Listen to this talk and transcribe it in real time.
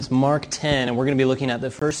It's Mark 10, and we're going to be looking at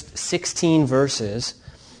the first 16 verses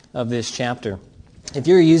of this chapter. If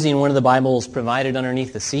you're using one of the Bibles provided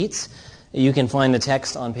underneath the seats, you can find the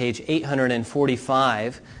text on page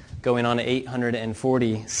 845, going on to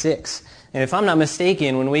 846. And if I'm not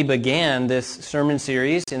mistaken, when we began this sermon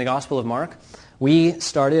series in the Gospel of Mark, we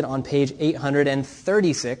started on page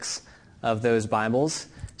 836 of those Bibles.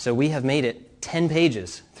 So we have made it 10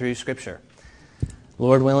 pages through Scripture.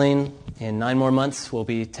 Lord willing, in 9 more months, we'll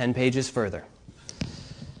be 10 pages further.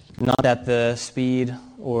 Not that the speed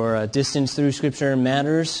or distance through Scripture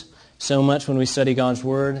matters so much when we study God's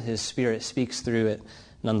Word. His Spirit speaks through it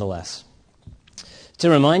nonetheless. To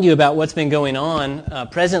remind you about what's been going on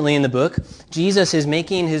presently in the book, Jesus is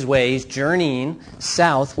making his way, journeying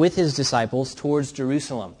south with his disciples towards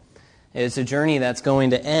Jerusalem. It's a journey that's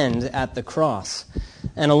going to end at the cross.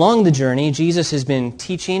 And along the journey, Jesus has been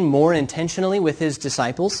teaching more intentionally with his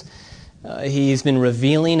disciples. He's been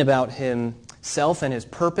revealing about himself and his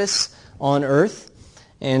purpose on earth.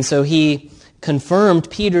 And so he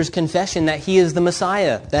confirmed Peter's confession that he is the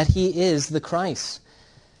Messiah, that he is the Christ.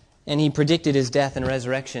 And he predicted his death and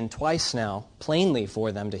resurrection twice now, plainly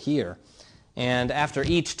for them to hear. And after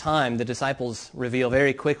each time, the disciples reveal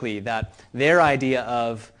very quickly that their idea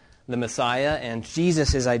of the Messiah and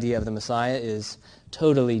Jesus' idea of the Messiah is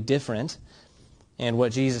totally different. And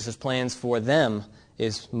what Jesus' plans for them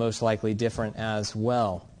is most likely different as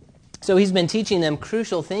well. So he's been teaching them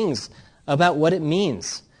crucial things about what it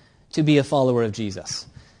means to be a follower of Jesus.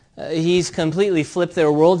 He's completely flipped their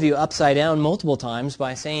worldview upside down multiple times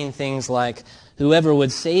by saying things like, whoever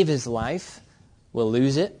would save his life will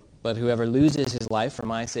lose it, but whoever loses his life for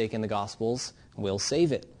my sake in the Gospels will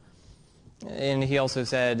save it. And he also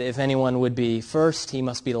said, if anyone would be first, he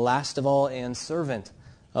must be the last of all and servant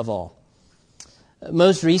of all.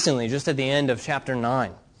 Most recently, just at the end of chapter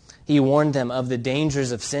 9, he warned them of the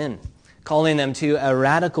dangers of sin, calling them to a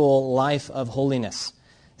radical life of holiness,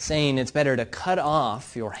 saying it's better to cut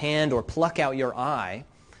off your hand or pluck out your eye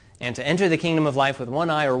and to enter the kingdom of life with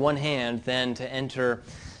one eye or one hand than to enter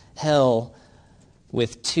hell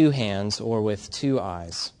with 2 hands or with 2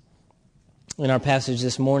 eyes. In our passage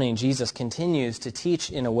this morning, Jesus continues to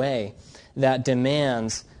teach in a way that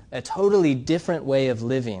demands a totally different way of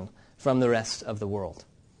living from the rest of the world.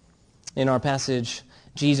 In our passage,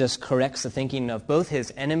 Jesus corrects the thinking of both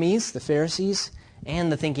his enemies, the Pharisees,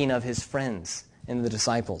 and the thinking of his friends and the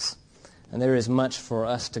disciples. And there is much for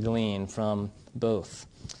us to glean from both.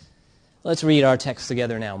 Let's read our text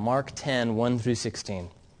together now. Mark 10, 1 through 16.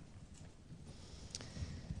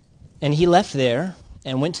 And he left there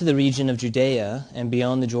and went to the region of Judea and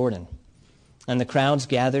beyond the Jordan. And the crowds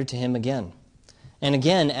gathered to him again. And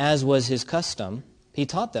again, as was his custom, he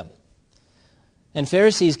taught them. And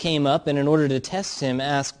Pharisees came up and in order to test him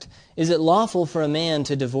asked, "Is it lawful for a man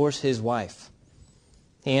to divorce his wife?"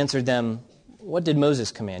 He answered them, "What did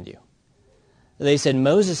Moses command you?" They said,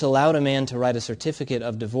 "Moses allowed a man to write a certificate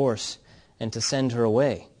of divorce and to send her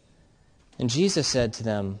away." And Jesus said to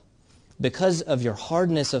them, "Because of your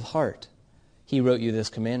hardness of heart, he wrote you this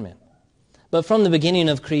commandment. But from the beginning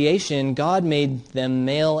of creation, God made them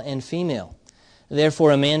male and female.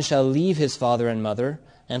 Therefore a man shall leave his father and mother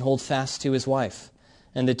and hold fast to his wife,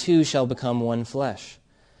 and the 2 shall become one flesh.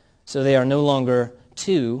 So they are no longer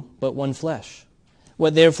 2, but one flesh.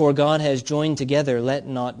 What therefore God has joined together, let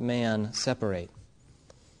not man separate."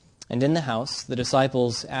 And in the house the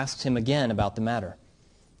disciples asked him again about the matter.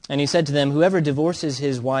 And he said to them, "Whoever divorces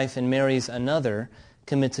his wife and marries another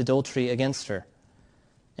commits adultery against her.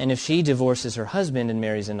 And if she divorces her husband and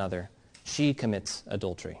marries another, she commits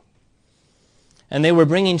adultery." And they were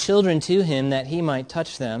bringing children to him that he might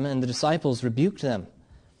touch them, and the disciples rebuked them.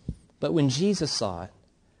 But when Jesus saw it,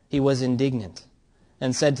 he was indignant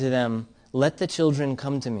and said to them, "Let the children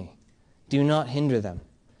come to me. Do not hinder them,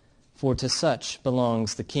 for to such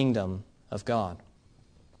belongs the kingdom of God.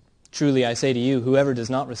 Truly I say to you, whoever does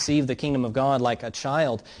not receive the kingdom of God like a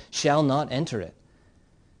child shall not enter it."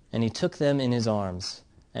 And he took them in his arms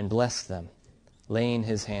and blessed them, laying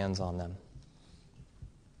his hands on them.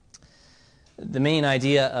 The main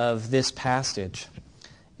idea of this passage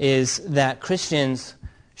is that Christians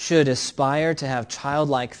should aspire to have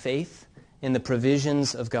childlike faith in the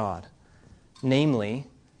provisions of God, namely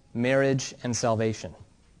marriage and salvation.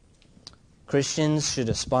 Christians should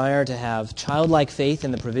aspire to have childlike faith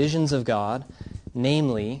in the provisions of God,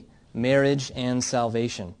 namely marriage and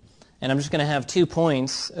salvation. And I'm just going to have 2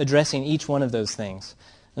 points addressing each one of those things.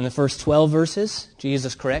 In the first 12 verses,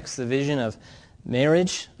 Jesus corrects the vision of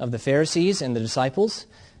marriage of the Pharisees and the disciples.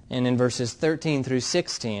 And in verses 13 through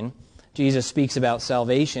 16, Jesus speaks about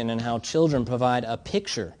salvation and how children provide a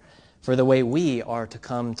picture for the way we are to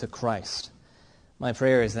come to Christ. My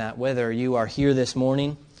prayer is that whether you are here this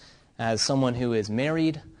morning as someone who is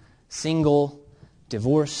married, single,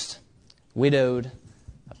 divorced, widowed,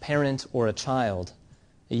 a parent, or a child,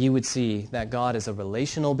 you would see that God is a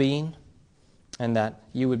relational being and that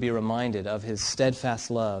you would be reminded of His steadfast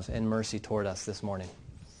love and mercy toward us this morning.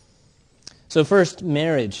 So first,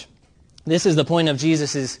 marriage. This is the point of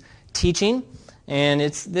Jesus' teaching, and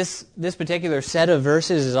it's this particular set of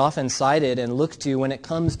verses is often cited and looked to when it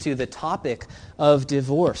comes to the topic of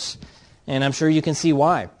divorce. And I'm sure you can see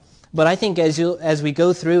why. But I think as we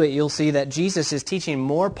go through it, you'll see that Jesus is teaching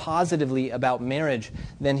more positively about marriage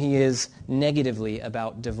than He is negatively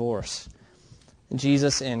about divorce.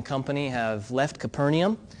 Jesus and company have left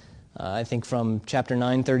Capernaum. I think from chapter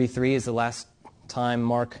 9:33 is the last time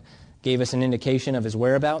Mark gave us an indication of His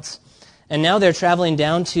whereabouts. And now they're traveling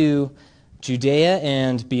down to Judea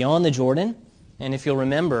and beyond the Jordan. And if you'll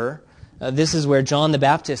remember, this is where John the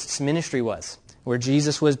Baptist's ministry was, where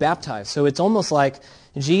Jesus was baptized. So it's almost like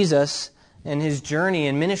Jesus and His journey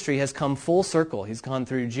in ministry has come full circle. He's gone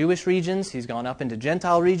through Jewish regions, He's gone up into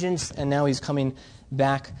Gentile regions, and now He's coming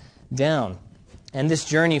back down. And this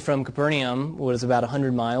journey from Capernaum was about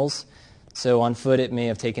 100 miles. So on foot it may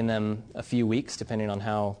have taken them a few weeks, depending on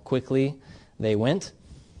how quickly they went.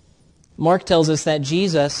 Mark tells us that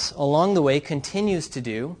Jesus, along the way, continues to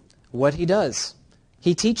do what He does.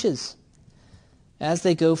 He teaches. As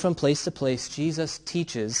they go from place to place, Jesus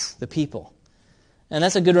teaches the people. And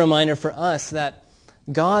that's a good reminder for us that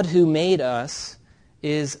God who made us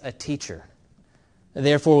is a teacher.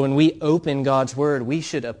 Therefore, when we open God's Word, we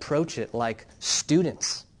should approach it like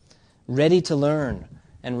students, ready to learn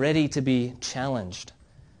and ready to be challenged.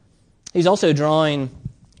 He's also drawing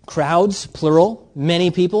crowds, plural,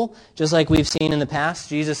 many people, just like we've seen in the past.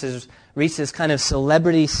 Jesus has reached this kind of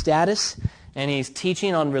celebrity status, and He's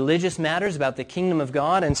teaching on religious matters about the kingdom of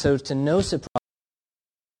God, and so to no surprise,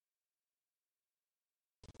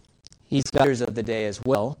 He's got leaders of the day as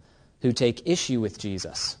well who take issue with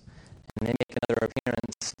Jesus. And they make another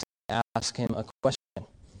appearance to ask Him a question.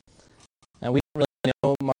 Now, we don't really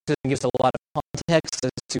know. Mark doesn't give us a lot of context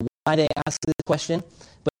as to why they ask this question,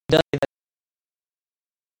 but it does say that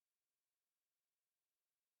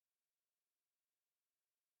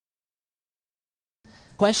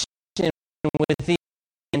question with the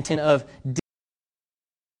intent of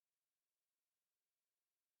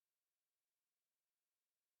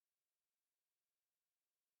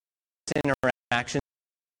interaction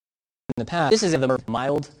in the past. This is the more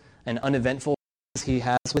mild and uneventful He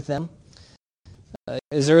has with them.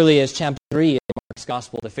 As early as chapter 3 in Mark's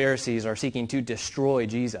Gospel, the Pharisees are seeking to destroy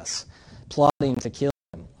Jesus, plotting to kill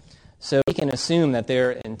Him. So we can assume that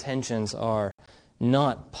their intentions are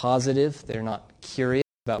not positive. They're not curious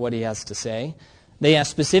about what He has to say. They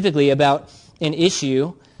ask specifically about an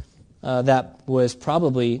issue that was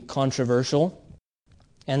probably controversial,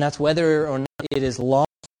 and that's whether or not it is lawful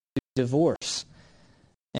to divorce.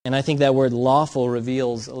 And I think that word lawful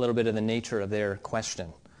reveals a little bit of the nature of their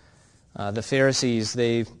question. The Pharisees,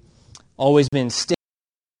 they've always been stiff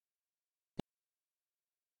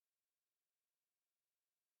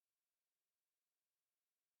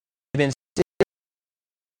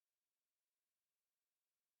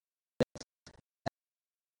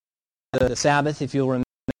the Sabbath, if you'll remember,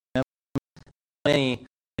 any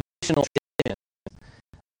additional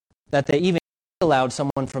that they even allowed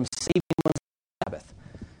someone from saving one's Sabbath.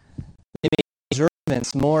 They made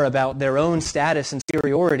observance more about their own status and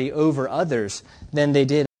superiority over others than they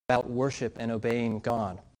did about worship and obeying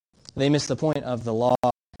God. They missed the point of the law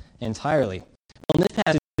entirely. Well, in this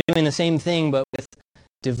passage, they're doing the same thing, but with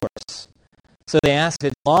divorce. So they ask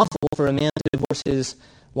if it's lawful for a man to divorce his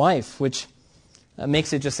wife, which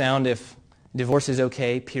makes it just sound if divorce is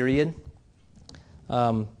okay, period.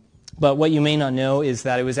 But what you may not know is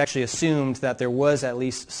that it was actually assumed that there was at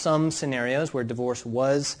least some scenarios where divorce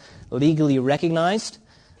was legally recognized,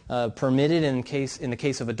 permitted in the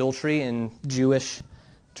case of adultery in Jewish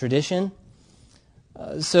tradition.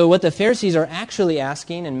 So what the Pharisees are actually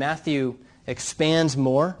asking, and Matthew expands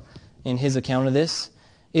more in his account of this,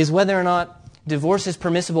 is whether or not divorce is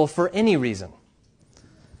permissible for any reason.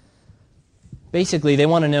 Basically, they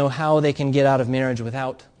want to know how they can get out of marriage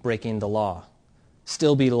without breaking the law,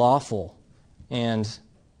 still be lawful, and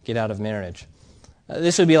get out of marriage.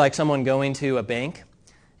 This would be like someone going to a bank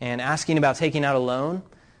and asking about taking out a loan,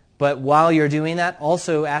 but while you're doing that,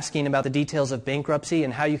 also asking about the details of bankruptcy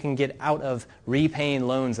and how you can get out of repaying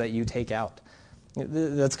loans that you take out.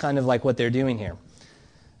 That's kind of like what they're doing here.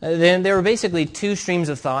 Then there were basically two streams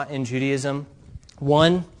of thought in Judaism.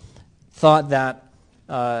 One thought that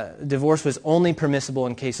divorce was only permissible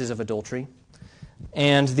in cases of adultery,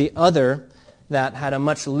 and the other that had a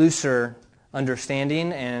much looser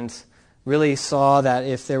understanding and really saw that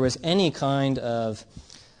if there was any kind of,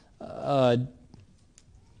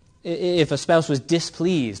 if a spouse was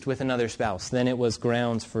displeased with another spouse, then it was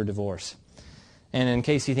grounds for divorce. And in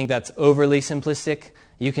case you think that's overly simplistic,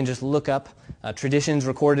 you can just look up traditions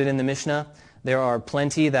recorded in the Mishnah. There are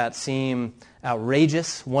plenty that seem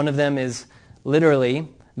outrageous. One of them is literally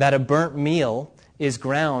that a burnt meal is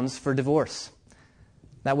grounds for divorce.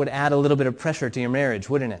 That would add a little bit of pressure to your marriage,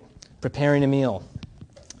 wouldn't it? Preparing a meal.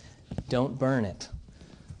 Don't burn it,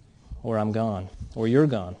 or I'm gone, or you're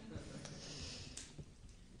gone.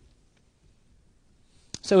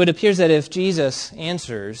 So it appears that if Jesus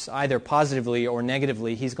answers either positively or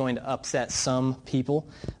negatively, he's going to upset some people.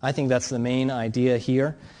 I think that's the main idea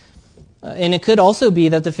here. And it could also be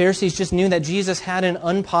that the Pharisees just knew that Jesus had an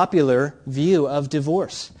unpopular view of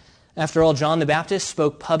divorce. After all, John the Baptist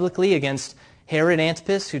spoke publicly against Herod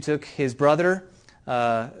Antipas, who took his brother,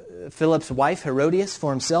 Philip's wife, Herodias,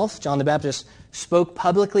 for himself. John the Baptist spoke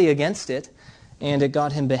publicly against it, and it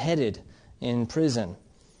got him beheaded in prison.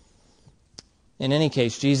 In any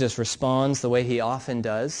case, Jesus responds the way he often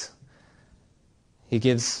does. He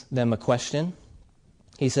gives them a question.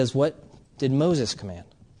 He says, "What did Moses command?"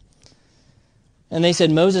 And they said,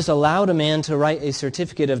 "Moses allowed a man to write a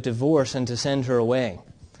certificate of divorce and to send her away."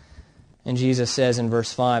 And Jesus says in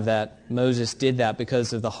verse 5 that Moses did that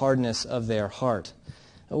because of the hardness of their heart.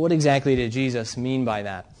 What exactly did Jesus mean by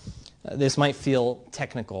that? This might feel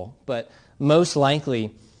technical, but most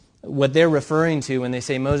likely what they're referring to when they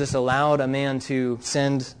say Moses allowed a man to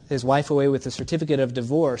send his wife away with a certificate of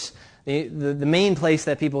divorce, the main place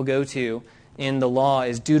that people go to in the law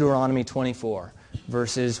is Deuteronomy 24,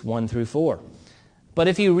 verses 1 through 4. But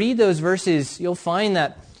if you read those verses, you'll find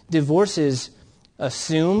that divorce is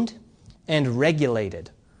assumed and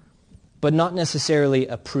regulated, but not necessarily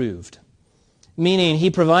approved. Meaning he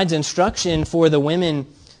provides instruction for the women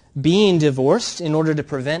being divorced in order to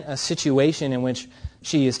prevent a situation in which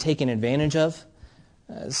she is taken advantage of.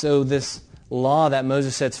 So this law that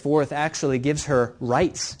Moses sets forth actually gives her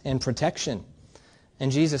rights and protection.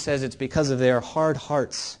 And Jesus says it's because of their hard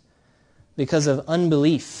hearts, because of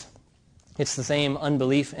unbelief. It's the same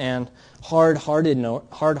unbelief and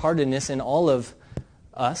hard-heartedness in all of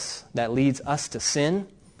us that leads us to sin,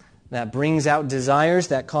 that brings out desires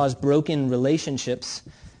that cause broken relationships,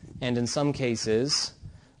 and in some cases,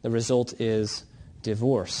 the result is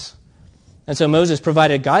divorce. And so Moses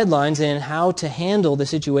provided guidelines in how to handle the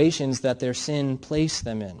situations that their sin placed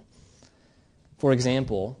them in. For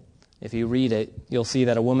example, if you read it, you'll see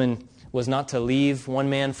that a woman was not to leave one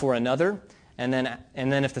man for another, and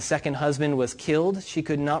then if the second husband was killed, she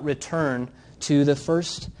could not return to the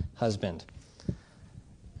first husband.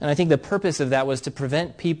 And I think the purpose of that was to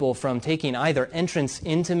prevent people from taking either entrance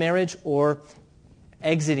into marriage or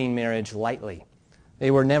exiting marriage lightly. They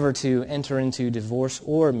were never to enter into divorce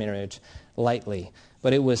or marriage lightly,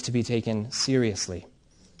 but it was to be taken seriously.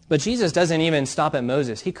 But Jesus doesn't even stop at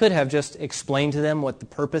Moses. He could have just explained to them what the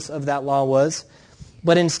purpose of that law was,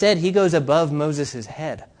 but instead he goes above Moses'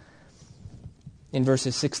 head in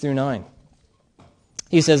verses 6 through 9.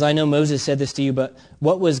 He says, "I know Moses said this to you, but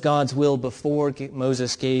what was God's will before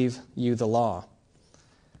Moses gave you the law?"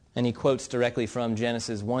 And he quotes directly from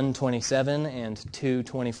Genesis 1:27 and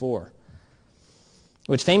 2:24,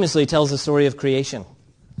 which famously tells the story of creation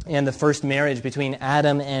and the first marriage between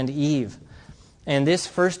Adam and Eve. And this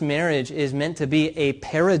first marriage is meant to be a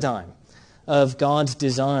paradigm of God's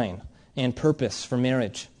design and purpose for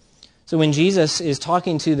marriage. So when Jesus is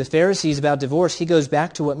talking to the Pharisees about divorce, he goes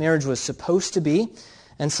back to what marriage was supposed to be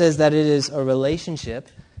and says that it is a relationship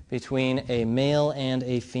between a male and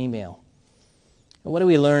a female. What do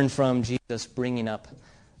we learn from Jesus bringing up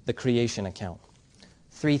the creation account?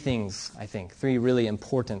 Three things, I think, three really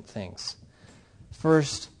important things.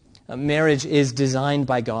 First, marriage is designed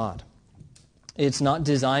by God. It's not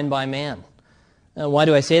designed by man. Why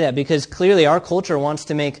do I say that? Because clearly our culture wants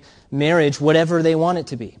to make marriage whatever they want it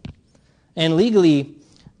to be. And legally,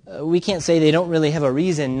 we can't say they don't really have a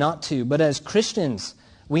reason not to. But as Christians,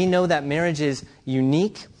 we know that marriage is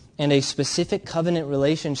unique and a specific covenant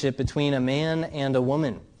relationship between a man and a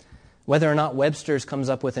woman. Whether or not Webster's comes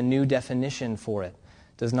up with a new definition for it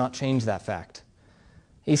does not change that fact.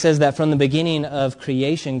 He says that from the beginning of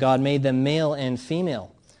creation, God made them male and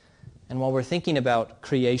female. And while we're thinking about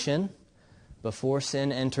creation, before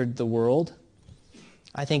sin entered the world,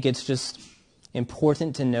 I think it's just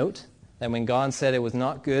important to note that when God said it was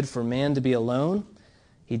not good for man to be alone,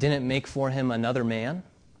 he didn't make for him another man.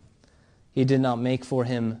 He did not make for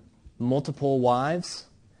him multiple wives.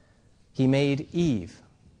 He made Eve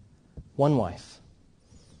one wife.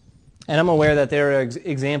 And I'm aware that there are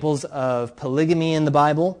examples of polygamy in the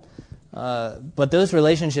Bible, but those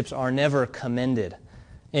relationships are never commended.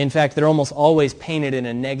 In fact, they're almost always painted in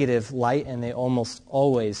a negative light, and they almost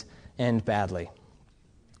always end badly.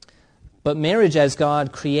 But marriage, as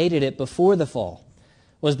God created it before the fall,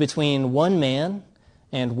 was between one man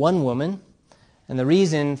and one woman. And the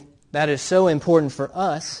reason that is so important for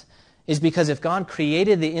us is because if God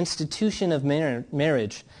created the institution of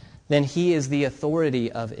marriage, then He is the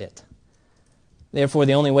authority of it. Therefore,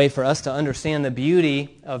 the only way for us to understand the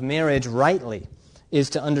beauty of marriage rightly is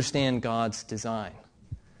to understand God's design.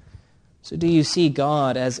 So do you see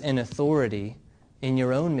God as an authority in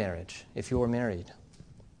your own marriage if you're married?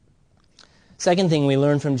 Second thing we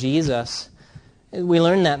learn from Jesus, we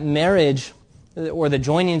learn that marriage, or the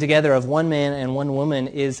joining together of one man and one woman,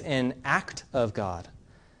 is an act of God.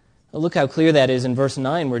 Look how clear that is in verse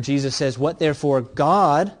 9, where Jesus says, "What therefore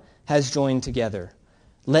God has joined together,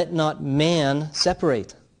 let not man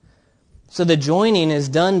separate." So the joining is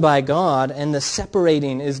done by God, and the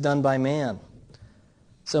separating is done by man.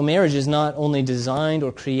 So marriage is not only designed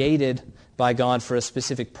or created by God for a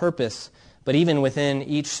specific purpose, but even within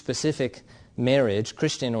each specific marriage,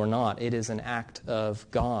 Christian or not, it is an act of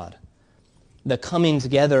God. The coming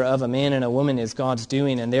together of a man and a woman is God's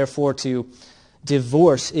doing, and therefore to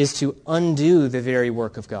divorce is to undo the very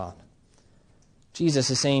work of God. Jesus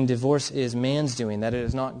is saying divorce is man's doing, that it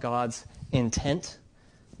is not God's intent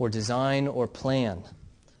or design or plan.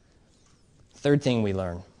 Third thing we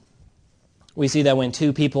learn, we see that when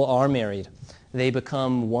two people are married, they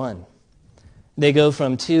become one. They go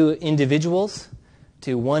from two individuals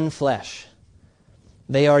to one flesh.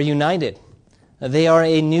 They are united. They are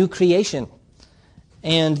a new creation.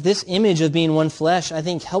 And this image of being one flesh, I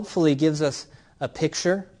think, helpfully gives us a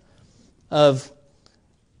picture of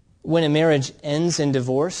when a marriage ends in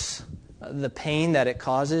divorce, the pain that it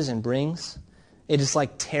causes and brings. It is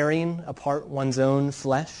like tearing apart one's own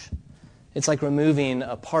flesh. It's like removing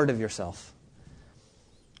a part of yourself.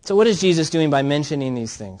 So what is Jesus doing by mentioning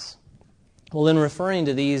these things? Well, in referring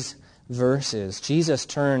to these verses, Jesus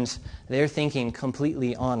turns their thinking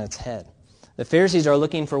completely on its head. The Pharisees are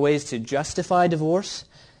looking for ways to justify divorce,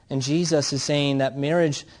 and Jesus is saying that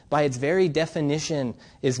marriage, by its very definition,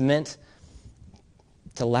 is meant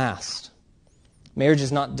to last. Marriage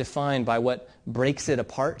is not defined by what breaks it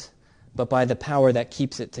apart, but by the power that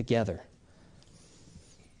keeps it together.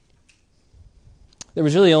 There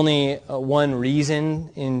was really only one reason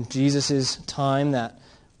in Jesus' time that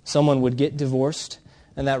someone would get divorced,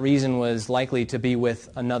 and that reason was likely to be with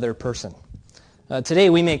another person. Today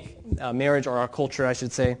we make marriage, or our culture I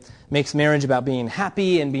should say, makes marriage about being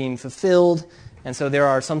happy and being fulfilled, and so there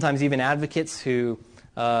are sometimes even advocates who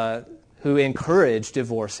encourage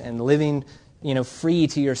divorce and living, free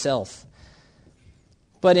to yourself.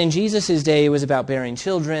 But in Jesus' day, it was about bearing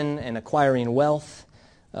children and acquiring wealth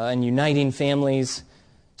and uniting families.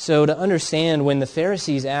 So to understand, when the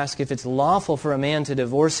Pharisees ask if it's lawful for a man to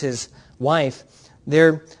divorce his wife,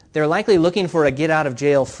 they're likely looking for a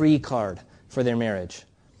get-out-of-jail-free card for their marriage.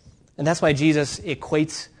 And that's why Jesus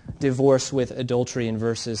equates divorce with adultery in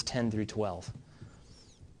verses 10 through 12.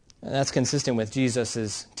 And that's consistent with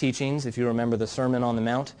Jesus' teachings. If you remember the Sermon on the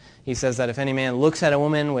Mount, he says that if any man looks at a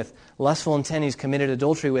woman with lustful intent, he's committed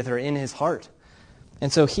adultery with her in his heart.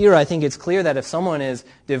 And so here I think it's clear that if someone is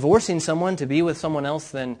divorcing someone to be with someone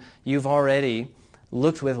else, then you've already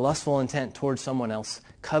looked with lustful intent towards someone else,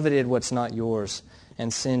 coveted what's not yours,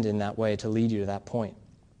 and sinned in that way to lead you to that point.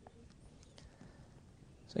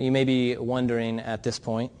 So you may be wondering at this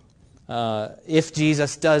point if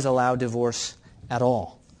Jesus does allow divorce at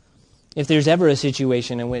all. If there's ever a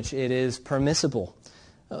situation in which it is permissible.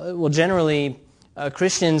 Well, generally,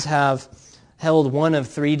 Christians have held one of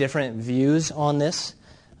three different views on this.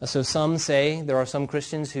 So some say, there are some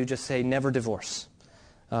Christians who just say never divorce.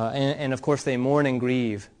 And of course they mourn and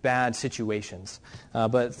grieve bad situations.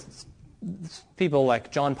 But people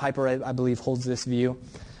like John Piper, I believe, holds this view.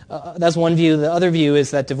 That's one view. The other view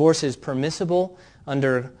is that divorce is permissible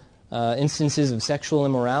under instances of sexual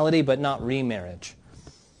immorality, but not remarriage.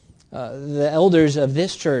 The elders of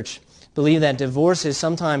this church believe that divorce is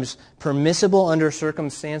sometimes permissible under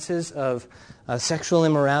circumstances of sexual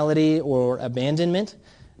immorality or abandonment.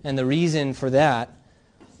 And the reason for that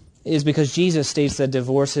is because Jesus states that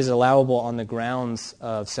divorce is allowable on the grounds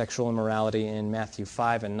of sexual immorality in Matthew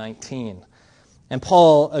 5 and 19. And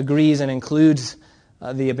Paul agrees and includes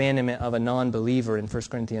the abandonment of a non-believer in 1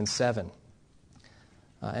 Corinthians 7.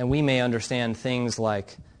 And we may understand things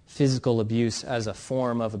like physical abuse as a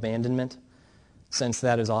form of abandonment. since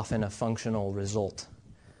that is often a functional result.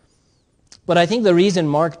 But I think the reason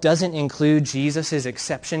Mark doesn't include Jesus'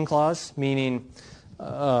 exception clause, meaning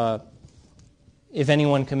if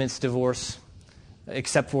anyone commits divorce,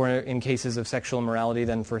 except for in cases of sexual immorality,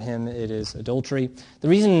 then for him it is adultery. The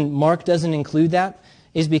reason Mark doesn't include that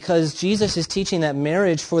is because Jesus is teaching that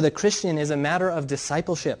marriage for the Christian is a matter of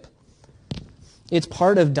discipleship. It's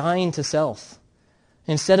part of dying to self.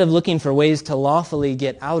 Instead of looking for ways to lawfully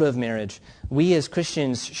get out of marriage, we as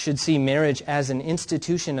Christians should see marriage as an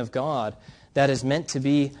institution of God that is meant to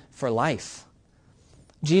be for life.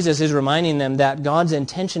 Jesus is reminding them that God's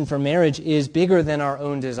intention for marriage is bigger than our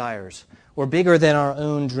own desires or bigger than our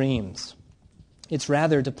own dreams. It's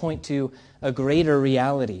rather to point to a greater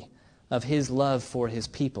reality of His love for His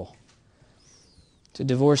people. So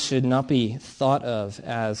divorce should not be thought of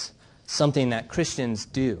as something that Christians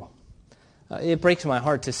do. It breaks my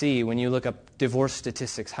heart to see when you look up divorce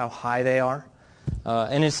statistics how high they are.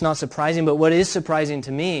 And it's not surprising, but what is surprising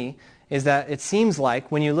to me is that it seems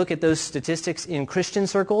like when you look at those statistics in Christian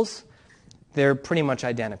circles, they're pretty much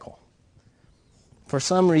identical. For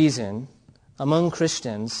some reason, among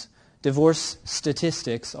Christians, divorce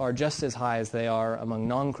statistics are just as high as they are among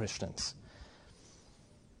non-Christians.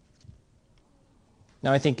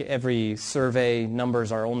 Now, I think every survey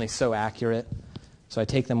numbers are only so accurate, so I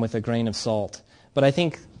take them with a grain of salt. But I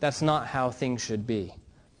think that's not how things should be.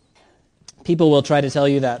 People will try to tell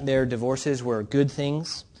you that their divorces were good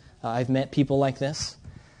things. I've met people like this,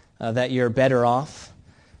 that you're better off.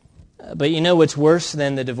 But you know what's worse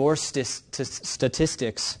than the divorce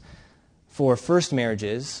statistics for first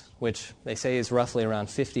marriages, which they say is roughly around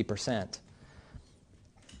 50%.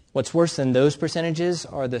 What's worse than those percentages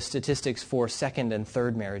are the statistics for second and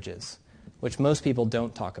third marriages, which most people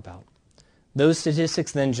don't talk about. Those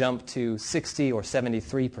statistics then jump to 60 or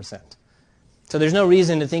 73%. So there's no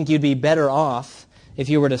reason to think you'd be better off if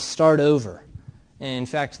you were to start over. And in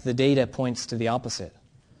fact, the data points to the opposite.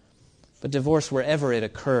 But divorce, wherever it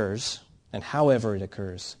occurs, and however it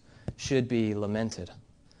occurs, should be lamented.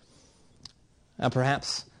 Now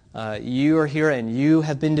perhaps you are here and you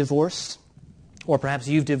have been divorced, or perhaps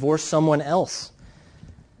you've divorced someone else.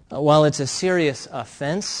 While it's a serious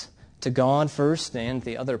offense to God first and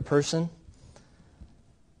the other person,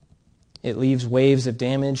 it leaves waves of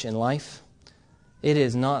damage in life. It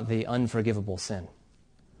is not the unforgivable sin.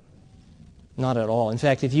 Not at all. In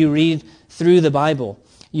fact, if you read through the Bible,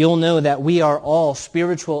 you'll know that we are all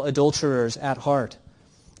spiritual adulterers at heart.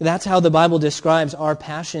 That's how the Bible describes our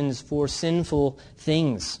passions for sinful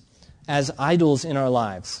things as idols in our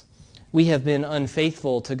lives. We have been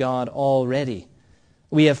unfaithful to God already.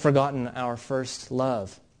 We have forgotten our first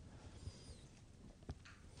love.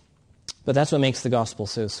 But that's what makes the gospel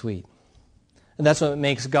so sweet. And that's what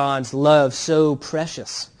makes God's love so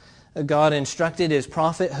precious. God instructed His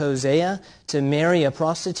prophet Hosea to marry a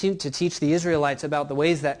prostitute to teach the Israelites about the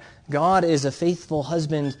ways that God is a faithful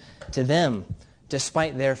husband to them,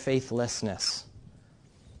 despite their faithlessness.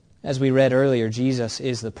 As we read earlier, Jesus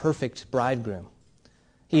is the perfect bridegroom.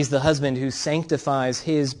 He's the husband who sanctifies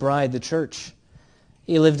His bride, the church.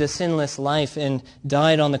 He lived a sinless life and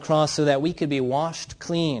died on the cross so that we could be washed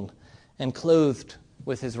clean and clothed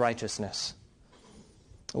with His righteousness.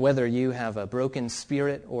 Whether you have a broken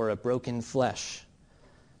spirit or a broken flesh,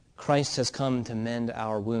 Christ has come to mend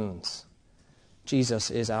our wounds. Jesus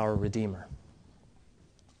is our Redeemer.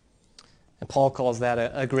 And Paul calls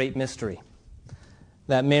that a great mystery.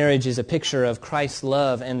 That marriage is a picture of Christ's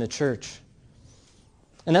love and the church.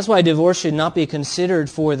 And that's why divorce should not be considered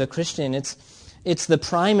for the Christian. It's the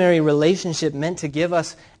primary relationship meant to give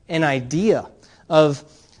us an idea of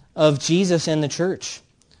Jesus and the church.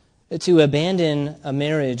 To abandon a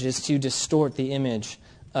marriage is to distort the image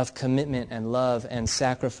of commitment and love and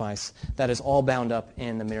sacrifice that is all bound up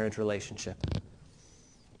in the marriage relationship.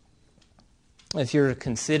 If you're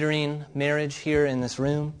considering marriage here in this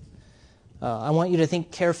room, I want you to think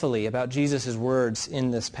carefully about Jesus' words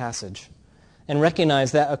in this passage and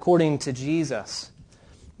recognize that according to Jesus,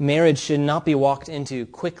 marriage should not be walked into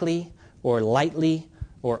quickly or lightly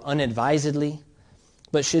or unadvisedly,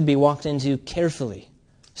 but should be walked into carefully,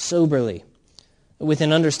 soberly, with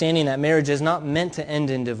an understanding that marriage is not meant to end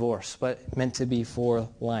in divorce, but meant to be for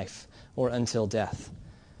life or until death.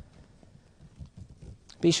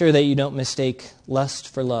 Be sure that you don't mistake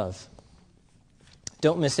lust for love.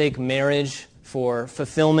 Don't mistake marriage for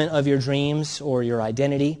fulfillment of your dreams or your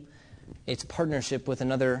identity. It's partnership with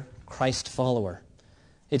another Christ follower.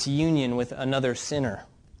 It's union with another sinner.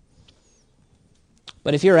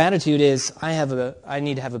 But if your attitude is, I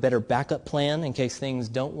need to have a better backup plan in case things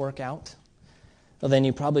don't work out, well, then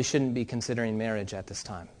you probably shouldn't be considering marriage at this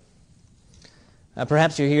time.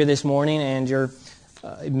 Perhaps you're here this morning and you're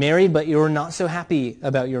married, but you're not so happy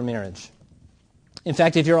about your marriage. In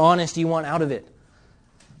fact, if you're honest, you want out of it.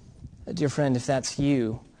 Dear friend, if that's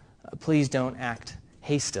you, please don't act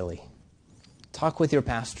hastily. Talk with your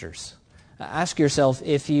pastors. Ask yourself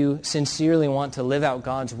if you sincerely want to live out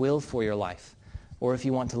God's will for your life, or if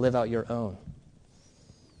you want to live out your own.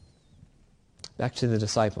 Back to the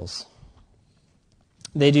disciples.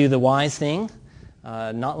 They do the wise thing,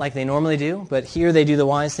 not like they normally do, but here they do the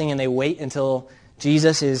wise thing and they wait until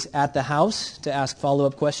Jesus is at the house to ask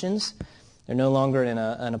follow-up questions. They're no longer in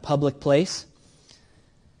a public place.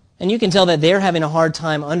 And you can tell that they're having a hard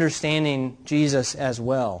time understanding Jesus as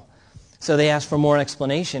well. So they ask for more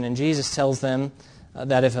explanation, and Jesus tells them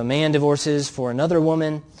that if a man divorces for another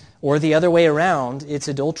woman, or the other way around, it's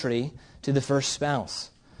adultery to the first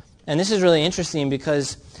spouse. And this is really interesting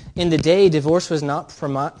because in the day, divorce was not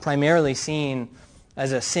primarily seen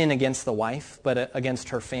as a sin against the wife, but against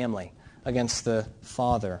her family, against the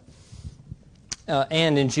father.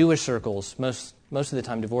 And in Jewish circles, most of the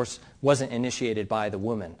time, divorce wasn't initiated by the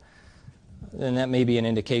woman. And that may be an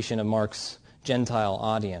indication of Mark's Gentile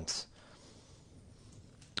audience.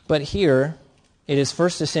 But here, it is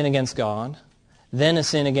first a sin against God, then a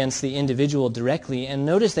sin against the individual directly. And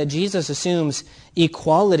notice that Jesus assumes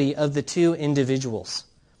equality of the two individuals,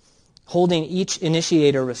 holding each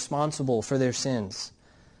initiator responsible for their sins.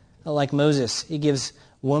 Like Moses, he gives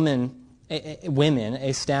women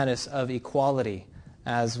a status of equality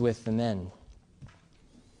as with the men.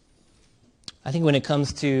 I think when it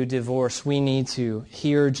comes to divorce, we need to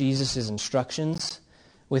hear Jesus' instructions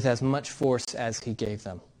with as much force as he gave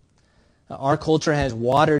them. Our culture has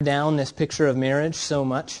watered down this picture of marriage so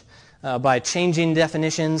much by changing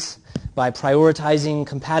definitions, by prioritizing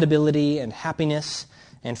compatibility and happiness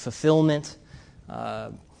and fulfillment.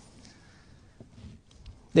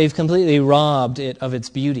 They've completely robbed it of its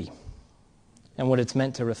beauty and what it's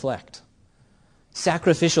meant to reflect.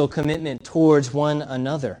 Sacrificial commitment towards one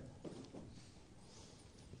another.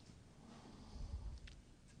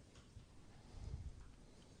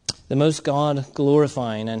 The most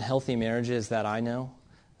God-glorifying and healthy marriages that I know,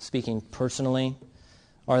 speaking personally,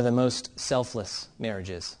 are the most selfless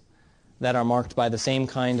marriages that are marked by the same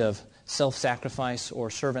kind of self-sacrifice or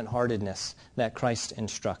servant-heartedness that Christ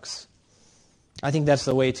instructs. I think that's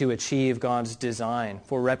the way to achieve God's design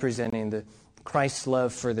for representing Christ's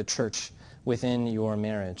love for the church within your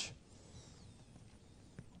marriage.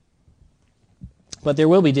 But there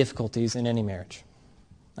will be difficulties in any marriage.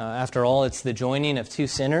 After all, it's the joining of two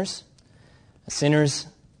sinners. Sinners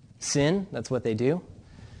sin, that's what they do.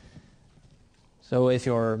 So if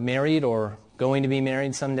you're married or going to be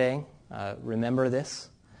married someday, remember this.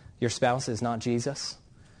 Your spouse is not Jesus.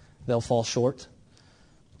 They'll fall short.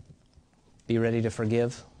 Be ready to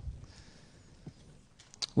forgive.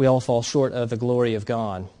 We all fall short of the glory of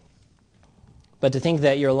God. But to think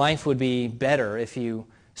that your life would be better if you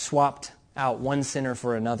swapped out one sinner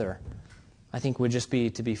for another, I think would just be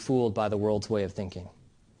to be fooled by the world's way of thinking.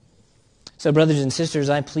 So brothers and sisters,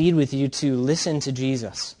 I plead with you to listen to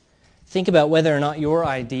Jesus. Think about whether or not your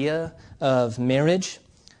idea of marriage,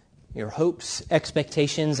 your hopes,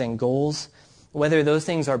 expectations, and goals, whether those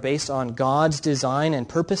things are based on God's design and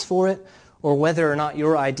purpose for it, or whether or not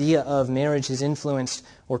your idea of marriage is influenced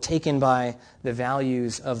or taken by the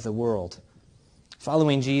values of the world.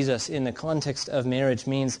 Following Jesus in the context of marriage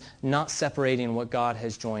means not separating what God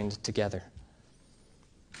has joined together.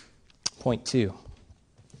 Point 2,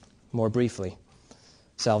 more briefly,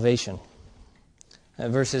 salvation.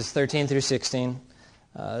 Verses 13 through 16.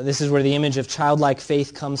 This is where the image of childlike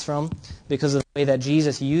faith comes from because of the way that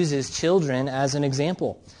Jesus uses children as an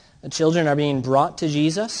example. The children are being brought to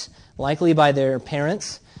Jesus, likely by their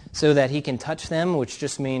parents, so that he can touch them, which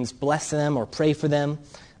just means bless them or pray for them.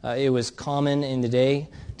 It was common in the day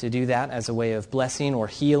to do that as a way of blessing or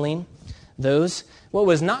healing those. What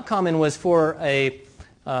was not common was for a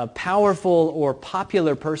powerful or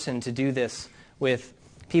popular person to do this with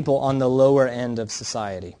people on the lower end of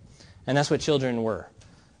society. And that's what children were,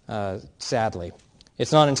 sadly.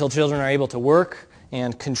 It's not until children are able to work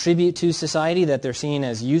and contribute to society that they're seen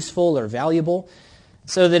as useful or valuable.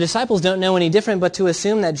 So the disciples don't know any different but to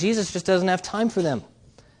assume that Jesus just doesn't have time for them.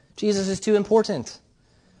 Jesus is too important.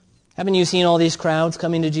 Haven't you seen all these crowds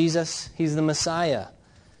coming to Jesus? He's the Messiah.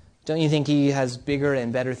 Don't you think he has bigger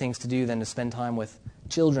and better things to do than to spend time with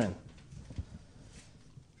children?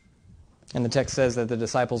 And the text says that the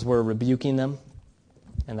disciples were rebuking them.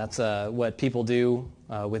 And that's what people do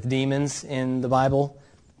with demons in the Bible.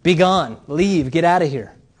 Be gone, leave, get out of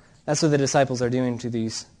here. That's what the disciples are doing to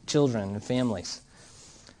these children and families.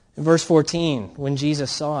 In verse 14, when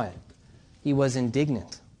Jesus saw it, He was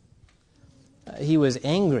indignant. He was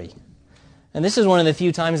angry. And this is one of the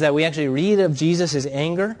few times that we actually read of Jesus'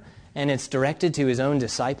 anger, and it's directed to his own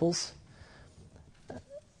disciples.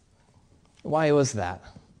 Why was that?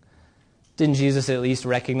 Didn't Jesus at least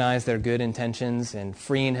recognize their good intentions in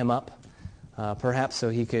freeing him up, perhaps so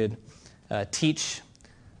he could teach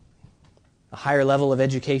a higher level of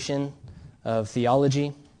education, of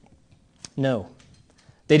theology? No.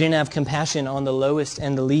 They didn't have compassion on the lowest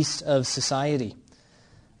and the least of society.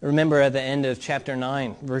 Remember at the end of chapter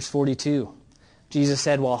 9, verse 42, Jesus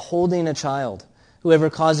said, while holding a child, whoever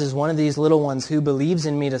causes one of these little ones who believes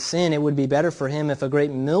in me to sin, it would be better for him if a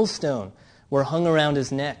great millstone were hung around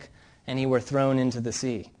his neck and he were thrown into the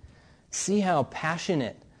sea. See how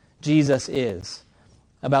passionate Jesus is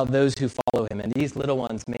about those who follow him. And these little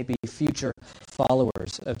ones may be future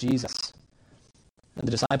followers of Jesus. And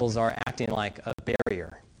the disciples are acting like a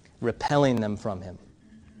barrier, repelling them from him.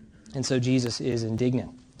 And so Jesus is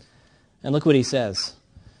indignant. And look what he says.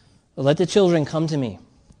 Let the children come to me.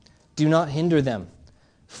 Do not hinder them,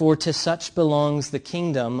 for to such belongs the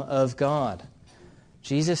kingdom of God.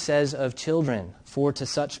 Jesus says of children, for to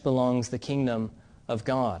such belongs the kingdom of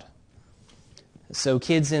God. So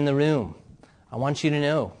kids in the room, I want you to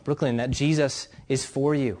know, Brooklyn, that Jesus is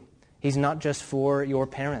for you. He's not just for your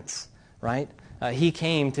parents, right? He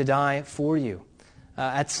came to die for you.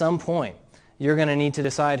 At some point, you're going to need to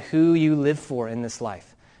decide who you live for in this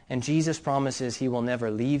life. And Jesus promises he will never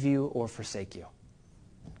leave you or forsake you.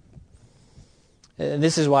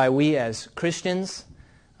 This is why we as Christians,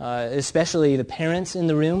 especially the parents in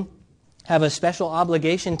the room, have a special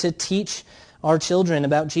obligation to teach our children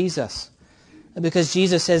about Jesus. Because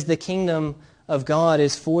Jesus says the kingdom of God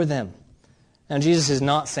is for them. Now, Jesus is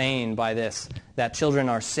not saying by this that children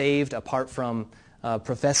are saved apart from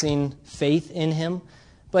professing faith in him,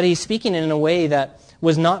 but he's speaking in a way that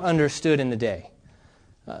was not understood in the day.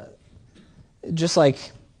 Just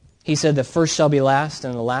like he said, the first shall be last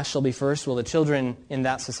and the last shall be first. Well, the children in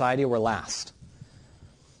that society were last.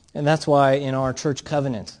 And that's why in our church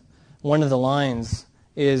covenant, one of the lines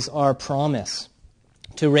is our promise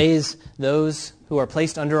to raise those who are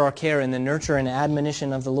placed under our care in the nurture and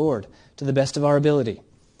admonition of the Lord to the best of our ability.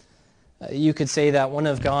 You could say that one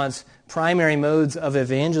of God's primary modes of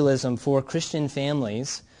evangelism for Christian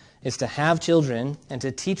families is to have children and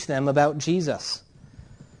to teach them about Jesus.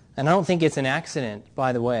 And I don't think it's an accident,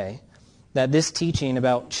 by the way, that this teaching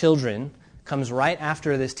about children comes right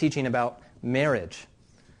after this teaching about marriage,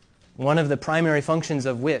 one of the primary functions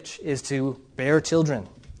of which is to bear children.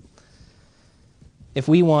 If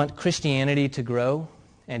we want Christianity to grow,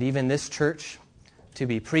 and even this church to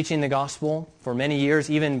be preaching the gospel for many years,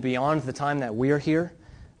 even beyond the time that we're here,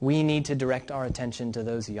 we need to direct our attention to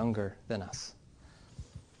those younger than us.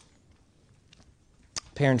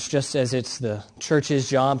 Parents, just as it's the church's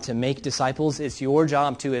job to make disciples, it's your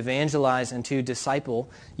job to evangelize and to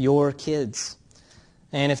disciple your kids.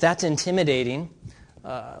 And if that's intimidating,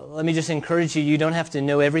 let me just encourage you, you don't have to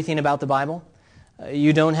know everything about the Bible.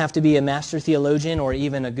 You don't have to be a master theologian or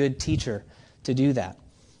even a good teacher to do that.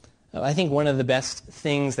 I think one of the best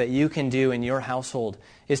things that you can do in your household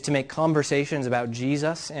is to make conversations about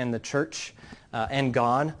Jesus and the church and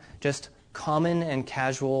God just common and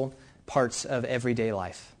casual parts of everyday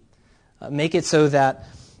life. Make it so that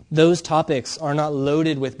those topics are not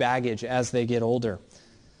loaded with baggage as they get older.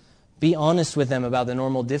 Be honest with them about the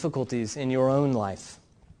normal difficulties in your own life.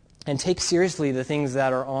 And take seriously the things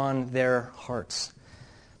that are on their hearts.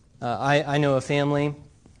 I know a family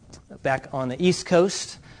back on the East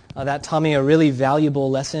Coast that taught me a really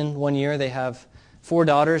valuable lesson one year. They have 4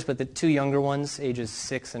 daughters, but the 2 younger ones, ages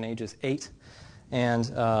 6 and ages 8. And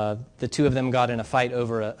the 2 of them got in a fight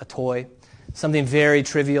over a toy, something very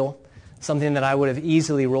trivial, something that I would have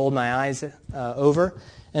easily rolled my eyes over.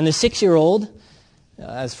 And the 6-year-old,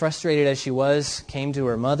 as frustrated as she was, came to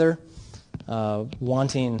her mother,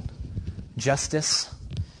 wanting justice.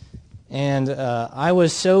 And I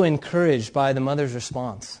was so encouraged by the mother's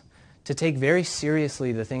response to take very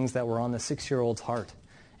seriously the things that were on the 6-year-old's heart,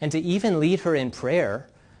 and to even lead her in prayer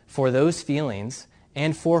for those feelings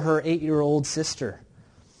and for her 8-year-old sister.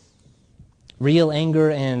 Real anger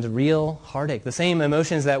and real heartache, the same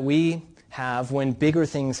emotions that we have when bigger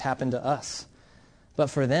things happen to us. But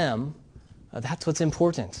for them, that's what's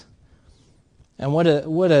important. And what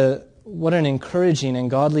an encouraging and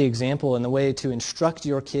godly example in the way to instruct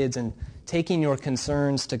your kids in taking your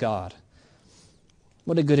concerns to God.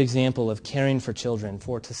 What a good example of caring for children,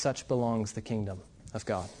 for to such belongs the kingdom of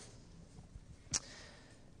God.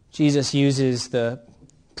 Jesus uses the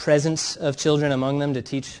presence of children among them to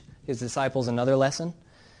teach his disciples another lesson.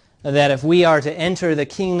 that if we are to enter the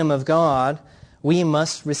kingdom of God, we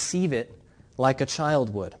must receive it like a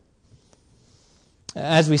child would.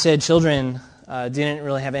 As we said, children didn't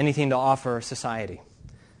really have anything to offer society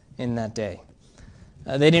in that day.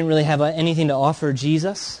 They didn't really have anything to offer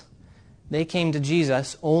Jesus. They came to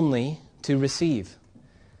Jesus only to receive.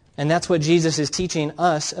 And that's what Jesus is teaching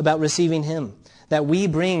us about receiving Him, that we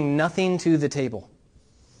bring nothing to the table.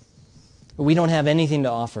 We don't have anything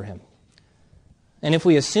to offer Him. And if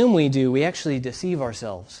we assume we do, we actually deceive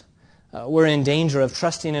ourselves. We're in danger of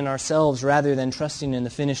trusting in ourselves rather than trusting in the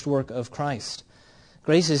finished work of Christ.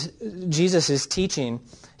 Jesus is teaching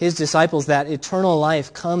His disciples that eternal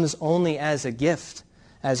life comes only as a gift,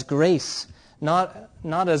 as grace, not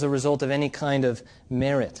as a result of any kind of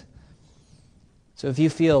merit. So if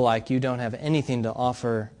you feel like you don't have anything to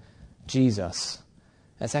offer Jesus,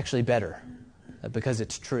 that's actually better, because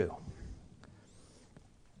it's true.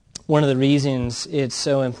 One of the reasons it's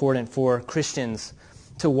so important for Christians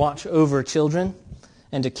to watch over children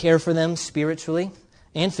and to care for them spiritually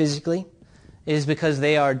and physically is because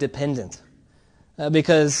they are dependent.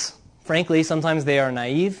 Because, frankly, sometimes they are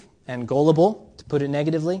naive and gullible, to put it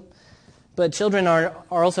negatively. But children are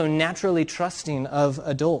also naturally trusting of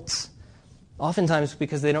adults, oftentimes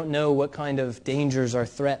because they don't know what kind of dangers or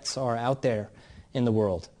threats are out there in the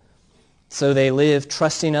world. So they live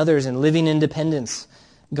trusting others and living in dependence.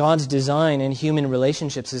 God's design in human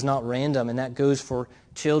relationships is not random, and that goes for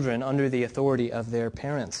children under the authority of their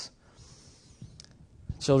parents.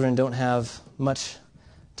 Children don't have much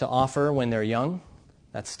to offer when they're young.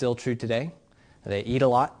 That's still true today. They eat a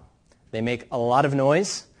lot. They make a lot of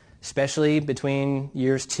noise, especially between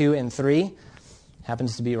years 2 and 3.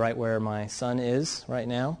 Happens to be right where my son is right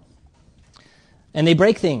now. And they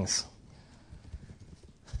break things.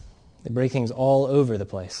 They break things all over the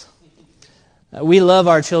place. We love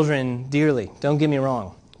our children dearly, don't get me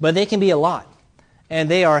wrong, but they can be a lot, and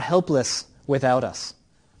they are helpless without us.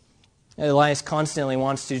 Elias constantly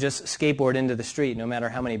wants to just skateboard into the street, no matter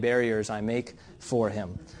how many barriers I make for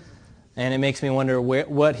him. And it makes me wonder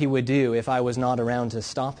what he would do if I was not around to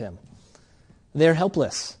stop him. They're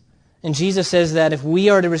helpless. And Jesus says that if we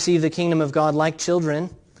are to receive the kingdom of God like children,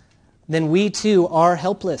 then we too are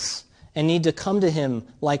helpless and need to come to Him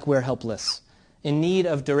like we're helpless, in need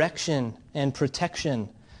of direction and protection,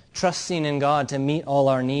 trusting in God to meet all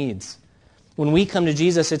our needs. When we come to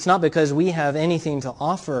Jesus, it's not because we have anything to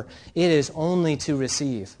offer. It is only to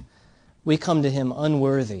receive. We come to Him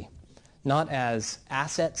unworthy, not as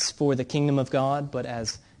assets for the kingdom of God, but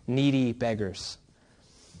as needy beggars.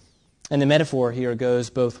 And the metaphor here goes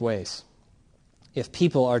both ways. If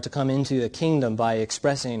people are to come into the kingdom by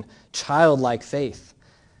expressing childlike faith,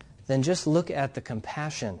 then just look at the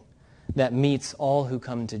compassion that meets all who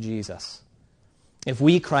come to Jesus. If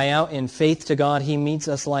we cry out in faith to God, He meets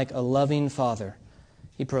us like a loving Father.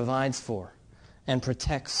 He provides for and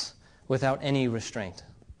protects without any restraint.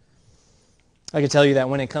 I can tell you that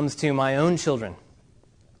when it comes to my own children,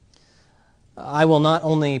 I will not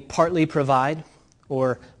only partly provide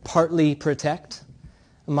or partly protect.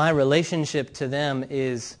 My relationship to them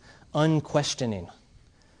is unquestioning.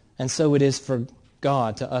 And so it is for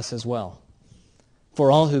God to us as well.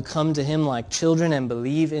 For all who come to Him like children and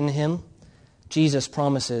believe in Him, Jesus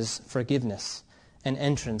promises forgiveness and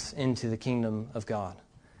entrance into the kingdom of God.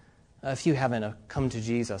 If you haven't come to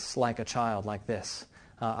Jesus like a child like this,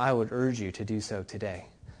 I would urge you to do so today.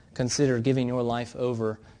 Consider giving your life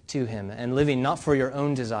over to Him and living not for your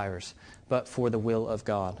own desires, but for the will of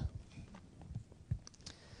God.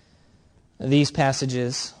 These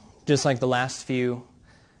passages, just like the last few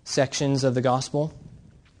sections of the gospel,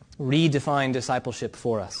 redefine discipleship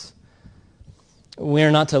for us. We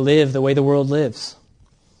are not to live the way the world lives.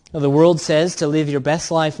 The world says to live your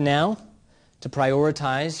best life now, to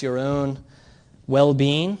prioritize your own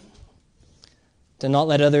well-being, to not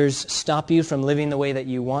let others stop you from living the way that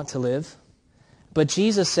you want to live. But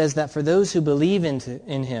Jesus says that for those who believe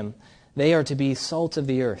in Him, they are to be salt of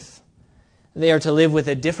the earth. They are to live with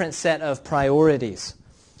a different set of priorities.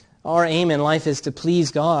 Our aim in life is to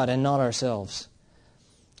please God and not ourselves.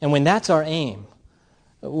 And when that's our aim,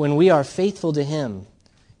 when we are faithful to Him,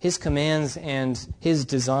 His commands and His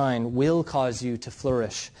design will cause you to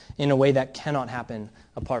flourish in a way that cannot happen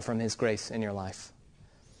apart from His grace in your life.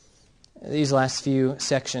 These last few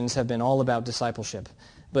sections have been all about discipleship,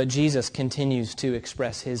 but Jesus continues to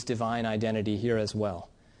express His divine identity here as well.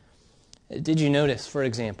 Did you notice, for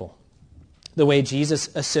example, the way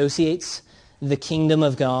Jesus associates the kingdom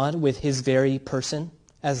of God with His very person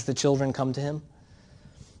as the children come to Him?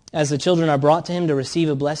 As the children are brought to Him to receive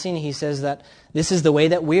a blessing, He says that this is the way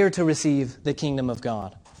that we're to receive the kingdom of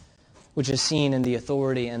God. which is seen in the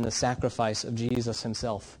authority and the sacrifice of Jesus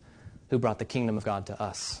himself, who brought the kingdom of God to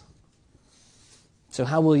us. So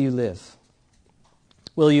how will you live?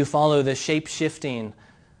 Will you follow the shape-shifting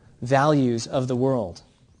values of the world?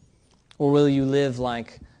 Or will you live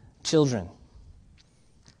like children?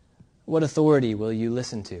 What authority will you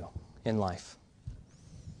listen to in life?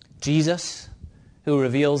 Jesus, who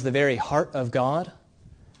reveals the very heart of God,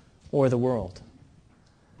 or the world?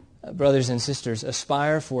 Brothers and sisters,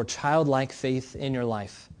 aspire for childlike faith in your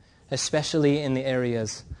life, especially in the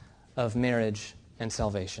areas of marriage and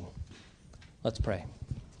salvation. Let's pray.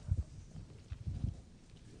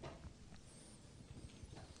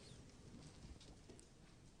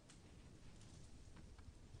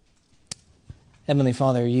 Heavenly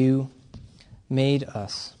Father, you made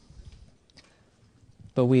us,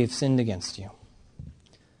 but we have sinned against you.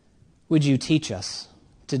 Would you teach us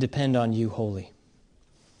to depend on you wholly?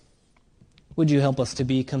 Would you help us to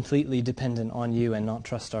be completely dependent on you and not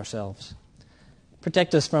trust ourselves?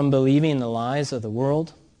 Protect us from believing the lies of the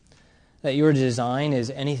world, that your design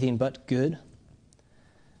is anything but good.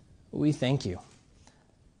 We thank you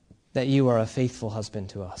that you are a faithful husband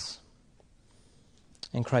to us.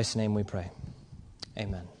 In Christ's name we pray.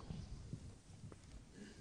 Amen.